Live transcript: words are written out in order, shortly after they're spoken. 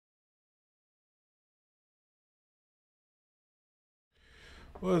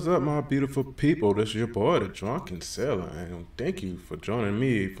What's up, my beautiful people? This is your boy, the Drunken Sailor, and thank you for joining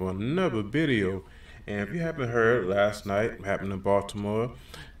me for another video. And if you haven't heard, last night happened in Baltimore,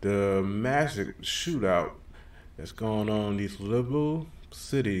 the massive shootout that's going on in these liberal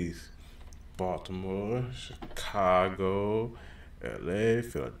cities: Baltimore, Chicago, LA,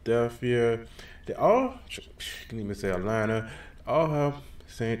 Philadelphia. They all, you can even say Atlanta, all have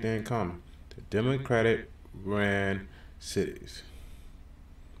the same thing in common: the Democratic ran cities.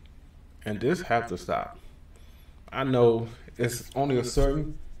 And this has to stop. I know it's only a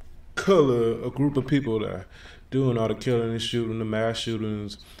certain color, a group of people that are doing all the killing and shooting, the mass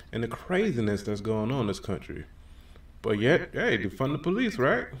shootings, and the craziness that's going on in this country. But yet, hey, defund the police,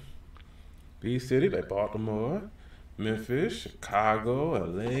 right? These cities like Baltimore, Memphis, Chicago,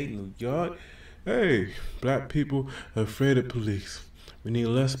 LA, New York. Hey, black people are afraid of police. We need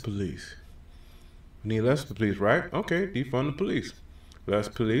less police. We need less police, right? Okay, defund the police. Less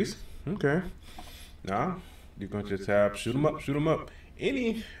police. Okay. Now, you're going to just have shoot 'em up, shoot 'em up.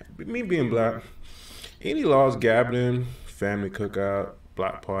 Me being black, any laws gathering, family cookout,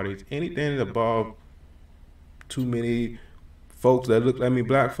 block parties, anything that involve too many folks that look like me,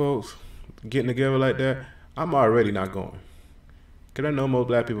 black folks, getting together like that, I'm already not going. Because I know most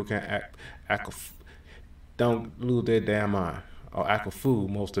black people can't don't lose their damn mind or act a fool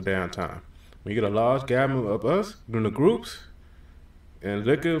most of the damn time. When you get a large gathering of us in the groups, and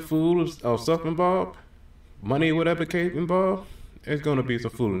liquor, food, or stuff involved, money, whatever the case involved, it's gonna be some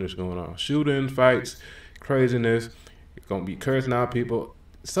foolishness going on. Shootings, fights, craziness. It's gonna be cursing out people.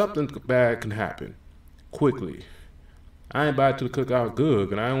 Something bad can happen quickly. I ain't invited to the cookout good,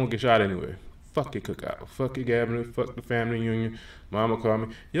 and I don't want to get shot anyway. Fuck your cookout. Fuck your gathering. Fuck the family reunion. Mama called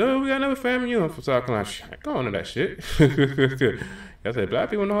me. Yo, we got another family reunion for South Carolina. I ain't going to that shit. I said, black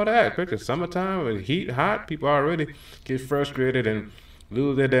people know that. Especially summertime, with heat, hot, people already get frustrated and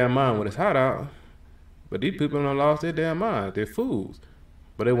lose their damn mind when it's hot out. But these people done lost their damn mind. They're fools.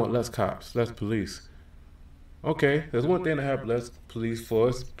 But they want less cops, less police. Okay, there's one thing to have less police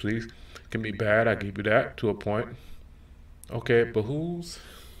force. Police can be bad, I give you that, to a point. Okay, but who's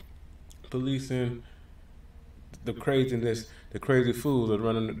policing the craziness, the crazy fools that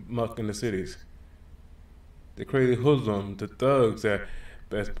running muck in the cities? The crazy hoodlums, the thugs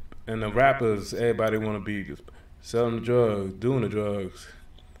and the rappers, everybody want to be selling the drugs, doing the drugs,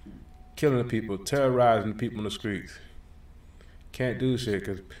 killing the people, terrorizing the people in the streets. Can't do shit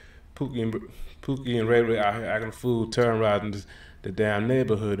because Pookie and Ray Ray out here acting a fool, terrorizing the damn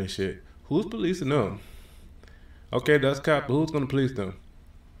neighborhood and shit. Who's policing them? Okay, that's cop, but who's gonna police them?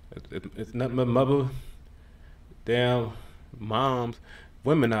 It's not my mother, damn moms,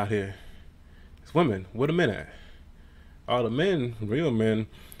 women out here. It's women. Where the men at? All the men, real men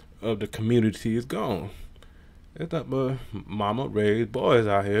of the community is gone. It's not but mama raised boys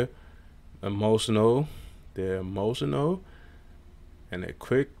out here. Emotional. They're emotional. And they're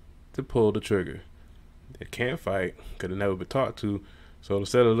quick to pull the trigger. They can't fight because they never been taught to. So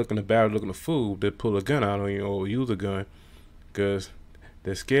instead of looking a bad, looking a fool, they pull a gun out on you or use a gun because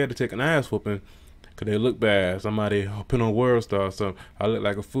they're scared to take an ass whooping because they look bad. Somebody put on World Star or something. I look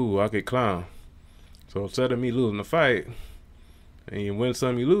like a fool. I get clown. So instead of me losing the fight, and you win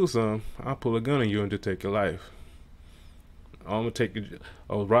some, you lose some, I'll pull a gun on you and just take your life. I'm gonna take you,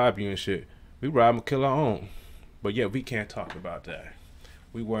 or rob you and shit. We rob and kill our own. But yeah, we can't talk about that.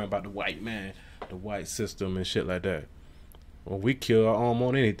 We worry about the white man, the white system and shit like that. Well, we kill our own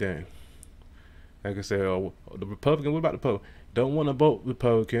on anything. Like I said, the Republican, what about the Republican? Don't want to vote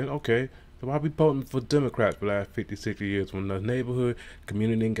Republican, okay. So why we voting for Democrats for the last 50, 60 years when the neighborhood,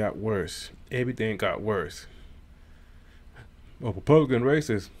 community got worse? Everything got worse. Well, Republican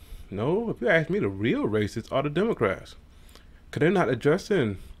racists. No, if you ask me, the real racists are the Democrats. Because they're not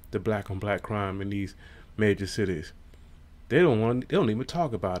addressing the black on black crime in these major cities. They don't even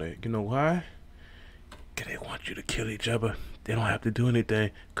talk about it. You know why? Because they want you to kill each other. They don't have to do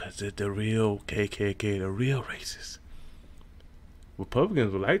anything because it's the real KKK, the real racists.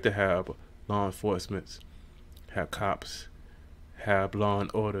 Republicans would like to have law enforcement, have cops, have law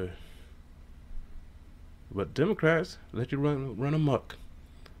and order. But Democrats let you run amok.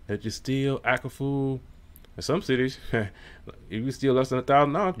 Let you steal, act a fool. In some cities, if you steal less than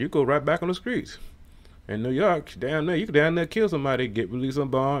 $1,000, you go right back on the streets. In New York, down there, you can down there kill somebody, get released on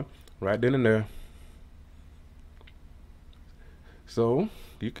bond, right then and there. So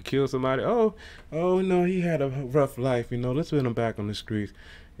you could kill somebody. Oh no, he had a rough life. You know, let's put him back on the streets.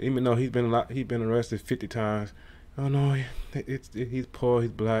 Even though he's been arrested 50 times. Oh no, he's poor,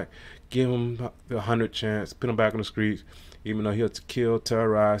 he's black. Give him 100 chance. Put him back on the streets. Even though he'll kill,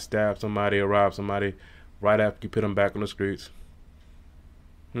 terrorize, stab somebody, or rob somebody, right after you put him back on the streets.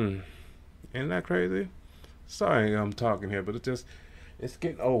 Isn't that crazy? Sorry I'm talking here, but it's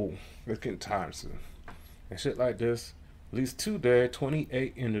getting old. It's getting tiresome. And shit like this. At least 2 dead,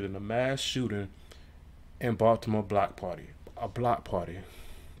 28 injured in a mass shooting in Baltimore block party. A block party.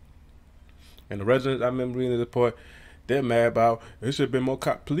 And the residents, I remember reading the report, they're mad about there should have been more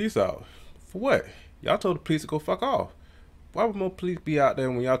police out. For what? Y'all told the police to go fuck off. Why would more police be out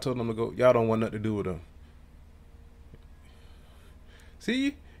there when y'all told them to go? Y'all don't want nothing to do with them.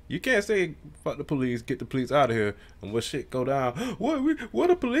 See? You can't say fuck the police, get the police out of here, and when shit go down, where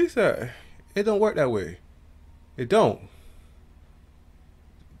the police at? It don't work that way. It don't.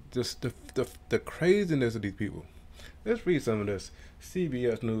 Just the craziness of these people. Let's read some of this.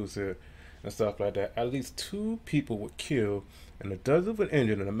 CBS News here and stuff like that. At least 2 people were killed and a dozen were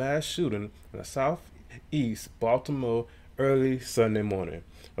injured in a mass shooting in the southeast Baltimore early Sunday morning,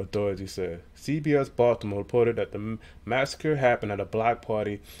 authorities said. CBS Baltimore reported that the massacre happened at a block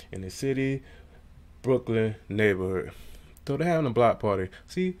party in the city Brooklyn neighborhood. So they're having a block party.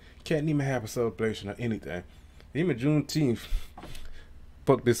 See, can't even have a celebration or anything. Even Juneteenth,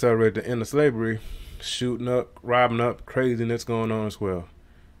 fuck this celebrate the end of slavery, shooting up, robbing up, craziness going on as well.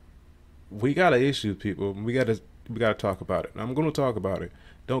 We got an issue, people. We gotta talk about it. I'm gonna talk about it.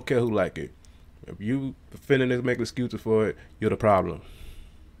 Don't care who like it. If you defending this, make excuses for it, you're the problem.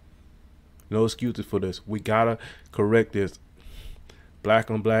 No excuses for this. We gotta correct this. Black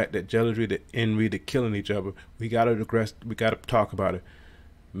on black, that jealousy, the envy, the killing each other. We gotta regress. We gotta talk about it.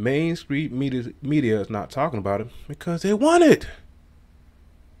 Mainstream media is not talking about it because they want it.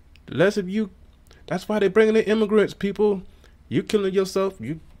 The less of you, that's why they're bringing in immigrants, people. You killing yourself,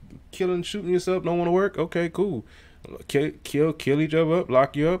 you killing, shooting yourself, don't want to work. Okay, cool. Kill each other up,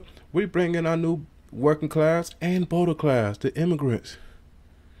 lock you up. We bring in our new working class and border class, the immigrants.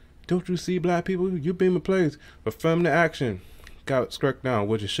 Don't you see, black people? You've been replaced. Affirmative action got struck down,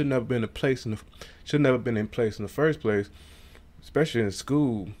 which it should never been in place in the first place, especially in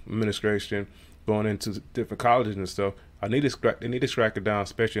school administration, going into different colleges and stuff. They need to strike it down,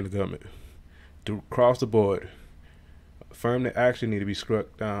 especially in the government, to across the board. Affirmative action need to be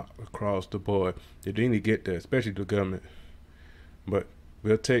struck down across the board. They need to get there, especially the government. But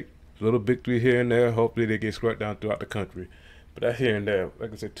we'll take a little victory here and there. Hopefully they get struck down throughout the country. But that here and there,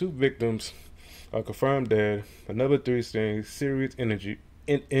 like I said, 2 victims are confirmed dead. Another 3 saying serious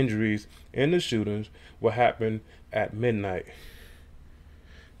injuries in the shootings will happen at midnight.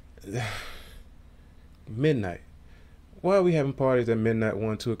 Midnight. Why are we having parties at midnight,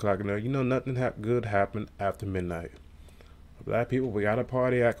 1, 2 o'clock in there? You know nothing good happen after midnight. Black people, we gotta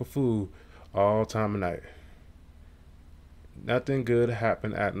party, act a fool all time of night. Nothing good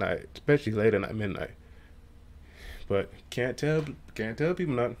happen at night, especially late at midnight. But can't tell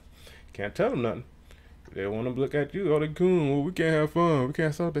people nothing. Can't tell them nothing. They want to look at you, oh, they cool. Well, we can't have fun. We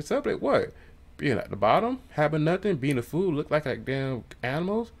can't celebrate. Celebrate what? Being at the bottom, having nothing, being a fool, look like damn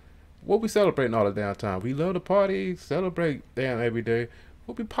animals. What we celebrating all the damn time? We love to party, celebrate damn every day.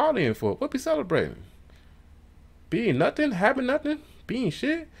 What we partying for? What we celebrating? Being nothing, having nothing, being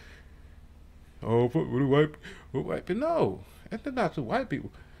shit. Oh, what white people? No, that's not to white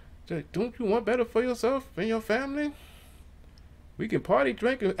people. Don't you want better for yourself and your family? We can party,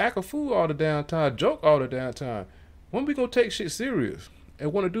 drink, and act a fool all the damn time, joke all the damn time. When we gonna take shit serious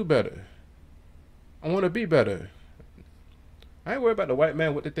and want to do better? I want to be better. I ain't worried about the white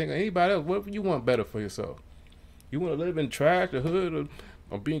man, what they think of anybody else. What you want better for yourself? You want to live in trash, the hood,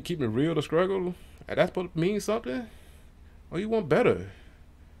 or keeping it real, the struggle? That's supposed to mean something? Or you want better?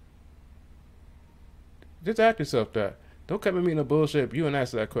 Just ask yourself that. Don't come at me no bullshit if you and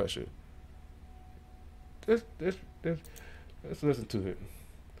answer that question. Let's listen to it.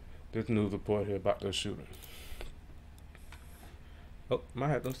 This news report here about the shooting. Oh, might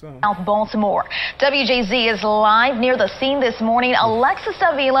have them sound. South Baltimore. WJZ is live near the scene this morning. Alexis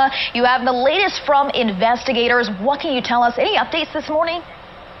Davila, you have the latest from investigators. What can you tell us? Any updates this morning?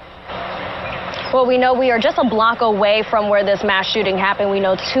 Well, we know we are just a block away from where this mass shooting happened. We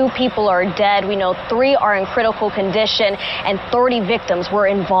know 2 people are dead. We know 3 are in critical condition and 30 victims were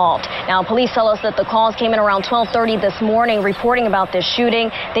involved. Now, police tell us that the calls came in around 12:30 this morning reporting about this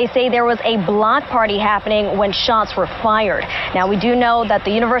shooting. They say there was a block party happening when shots were fired. Now, we do know that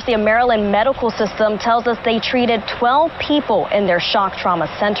the University of Maryland medical system tells us they treated 12 people in their shock trauma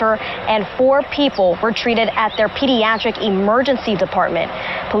center and 4 people were treated at their pediatric emergency department.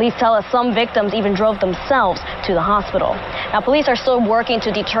 Police tell us some victims even drove themselves to the hospital. Now, police are still working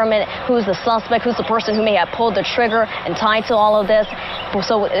to determine who's the suspect, who's the person who may have pulled the trigger and tied to all of this.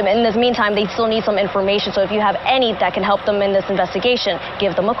 So in this meantime, they still need some information. So if you have any that can help them in this investigation,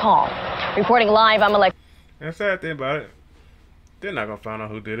 give them a call. Reporting live, I'm Alexa. And the sad thing about it, They're not gonna find out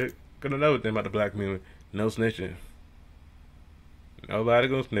who did it. Cause another thing about the black community, no snitching. Nobody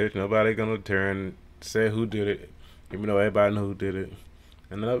gonna snitch. Nobody gonna turn say who did it, even though everybody know who did it.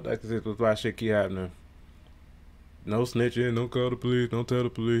 And that's why shit keep happening. No snitching. Don't call the police. Don't tell the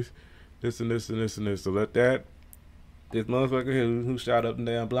police. This and this and this and this. So let this motherfucker here who shot up the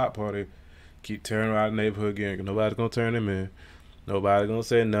damn block party keep turning around the neighborhood again. Cause nobody's gonna turn him in. Nobody's gonna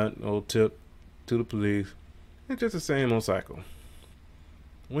say nothing. No tip to the police. It's just the same old cycle.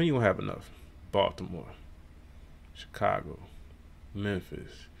 When you gonna have enough? Baltimore, Chicago,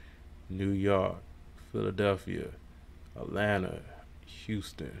 Memphis, New York, Philadelphia, Atlanta,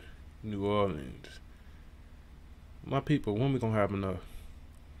 Houston, New Orleans. My people, when we gonna have enough?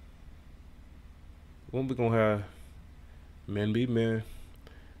 When we gonna have men be men,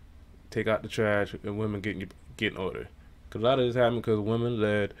 take out the trash, and women getting order? Cause a lot of this happened because women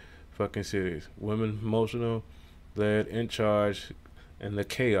led fucking cities. Women emotional, led in charge, and the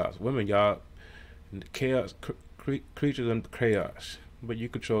chaos. Women, y'all, chaos creatures in chaos. But you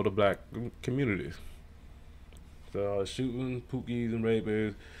control the black communities. So shooting, pookies, and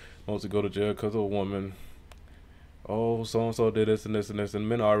rapists mostly go to jail because of a woman. Oh, so and so did this and this and this, and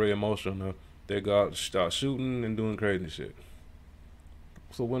men are already emotional. They got start shooting and doing crazy shit.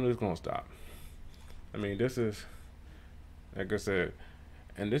 So when is it gonna stop? I mean, this is, like I said,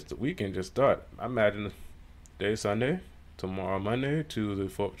 and the weekend just start. I imagine today Sunday, tomorrow Monday, Tuesday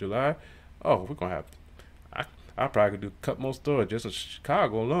 4th of July. Oh, we're gonna have. I probably could do a couple more stores just in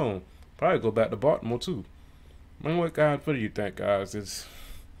Chicago alone. Probably go back to Baltimore too. Man, what do you think, guys?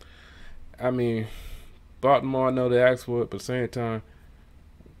 I mean, Baltimore, I know they asked for it, but at the same time,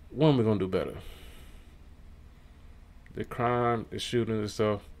 when are we gonna do better? The crime, the shooting, and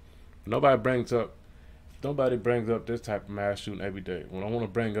stuff. Nobody brings up this type of mass shooting every day. When I want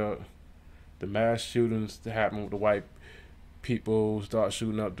to bring up the mass shootings that happen with the white people start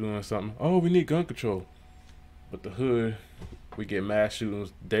shooting up, doing something. Oh, we need gun control. But the hood, we get mass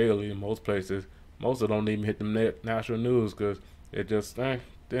shootings daily in most places. Most of them don't even hit the national news because it just,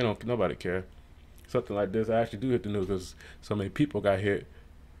 nobody care. Something like this actually do hit the news because so many people got hit.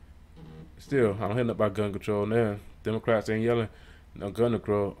 Still, I don't hear nothing about gun control now. Democrats ain't yelling no gun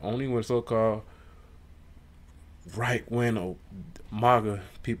control. Only when so-called right-wing or MAGA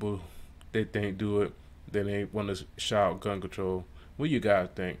people, they think do it, then they want to shout gun control. What do you guys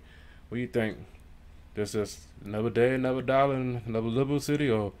think? What do you think? This is another day, another dollar, in another liberal city,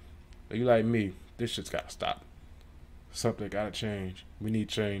 or are you like me? This shit's gotta stop. Something gotta change. We need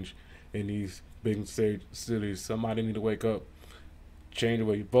change in these big cities. Somebody need to wake up, change the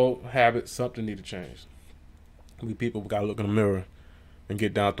way you vote, habits. Something need to change. We people gotta look in the mirror and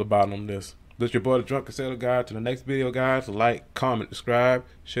get down to the bottom of this. This your boy, the Drunken Sailor Guy. To the next video, guys. Like, comment, subscribe,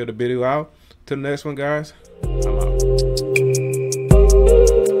 share the video out. To the next one, guys. I'm out.